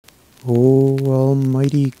Oh,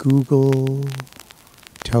 almighty Google,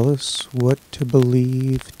 tell us what to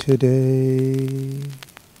believe today.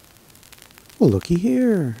 Well, looky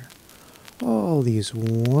here. All these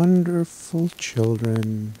wonderful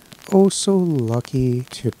children, oh so lucky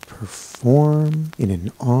to perform in an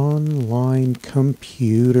online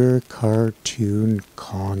computer cartoon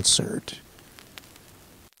concert.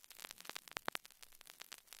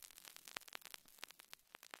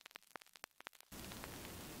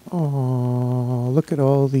 Oh, look at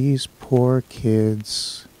all these poor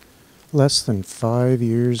kids. Less than 5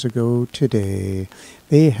 years ago today,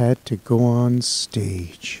 they had to go on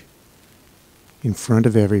stage in front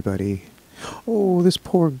of everybody. Oh, this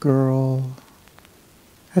poor girl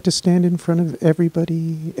had to stand in front of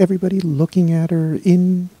everybody looking at her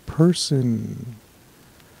in person.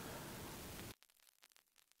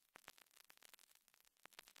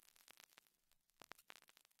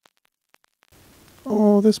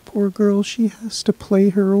 Oh, this poor girl, she has to play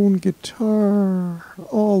her own guitar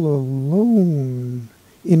all alone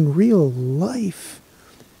in real life.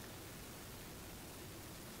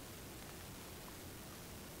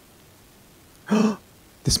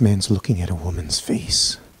 This man's looking at a woman's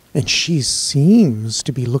face, and she seems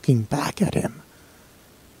to be looking back at him.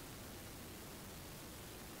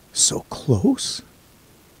 So close?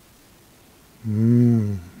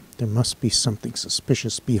 There must be something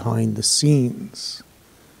suspicious behind the scenes.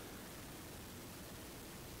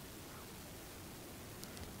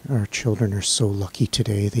 Our children are so lucky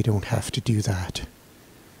today, they don't have to do that.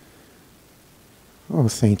 Oh,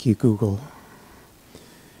 thank you, Google.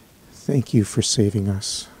 Thank you for saving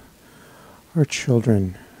us. Our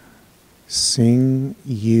children, sing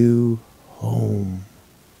you home.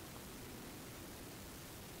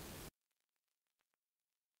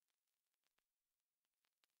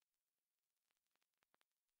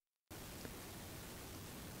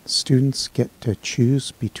 Students get to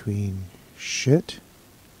choose between shit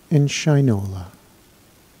and Shinola.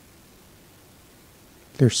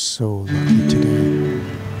 They're so lucky today.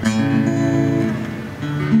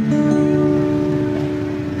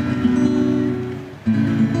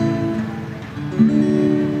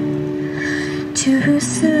 Too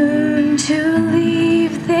soon to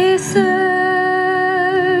leave this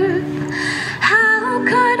earth. How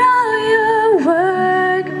could all your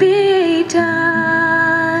work be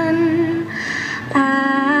done?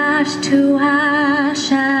 Ash to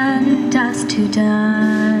ash and dust to dust.